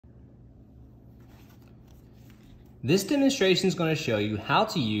This demonstration is going to show you how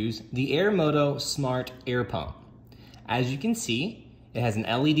to use the Airmoto Smart Air Pump. As you can see, it has an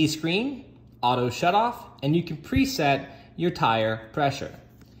LED screen, auto shutoff, and you can preset your tire pressure.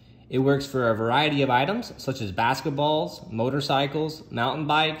 It works for a variety of items such as basketballs, motorcycles, mountain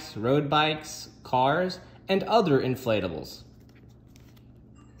bikes, road bikes, cars, and other inflatables.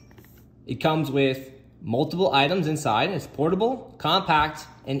 It comes with multiple items inside. It's portable, compact,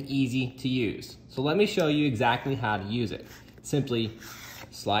 and easy to use. So let me show you exactly how to use it. Simply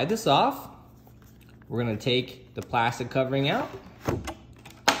slide this off. We're going to take the plastic covering out.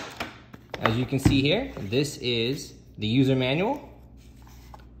 As you can see here, this is the user manual.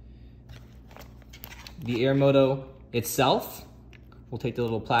 The Airmoto itself. We'll take the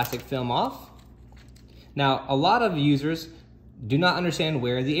little plastic film off. Now, a lot of users do not understand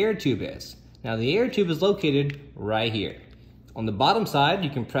where the air tube is. Now, the air tube is located right here. On the bottom side, you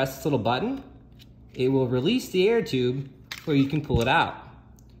can press this little button. It will release the air tube where you can pull it out.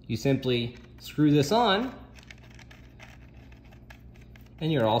 You simply screw this on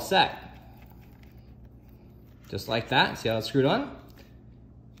and you're all set. Just like that. See how it's screwed on?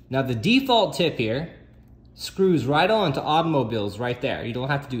 Now, the default tip here screws right on to automobiles right there. You don't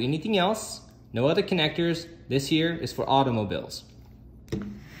have to do anything else. No other connectors. This here is for automobiles.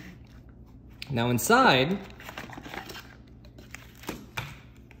 Now inside,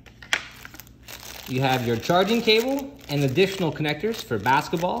 you have your charging cable and additional connectors for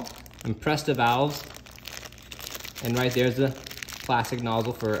basketball and Presta valves. And right there's the plastic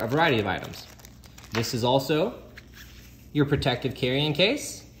nozzle for a variety of items. This is also your protective carrying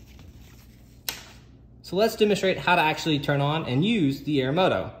case. So let's demonstrate how to actually turn on and use the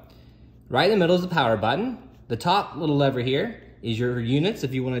Airmoto. Right in the middle is the power button. The top little lever here is your units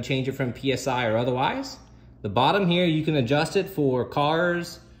if you want to change it from PSI or otherwise. The bottom here, you can adjust it for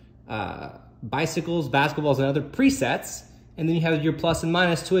cars, bicycles, basketballs, and other presets. And then you have your plus and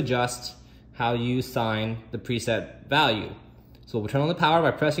minus to adjust how you assign the preset value. So we'll turn on the power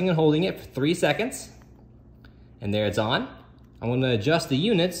by pressing and holding it for 3 seconds. And there it's on. I'm going to adjust the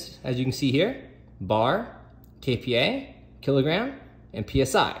units, as you can see here, bar, kPa, kilogram, and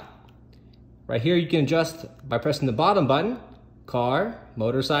PSI. Right here you can adjust by pressing the bottom button, car,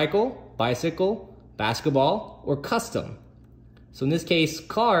 motorcycle, bicycle, basketball, or custom. So in this case,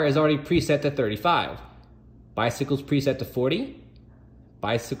 car is already preset to 35. Bicycle is preset to 40.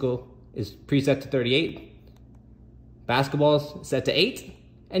 Bicycle is preset to 38. Basketball is set to 8.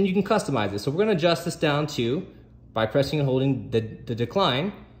 And you can customize it. So we're going to adjust this down to, by pressing and holding the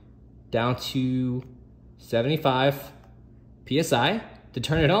decline, down to 75 PSI. To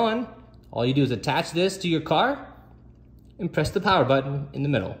turn it on, all you do is attach this to your car and press the power button in the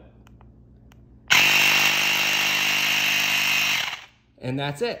middle. And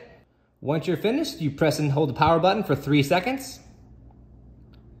that's it. Once you're finished, you press and hold the power button for 3 seconds.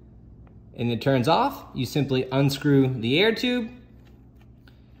 And it turns off. You simply unscrew the air tube.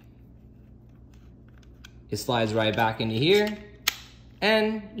 It slides right back into here.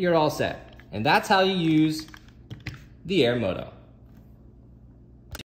 And you're all set. And that's how you use the Airmoto.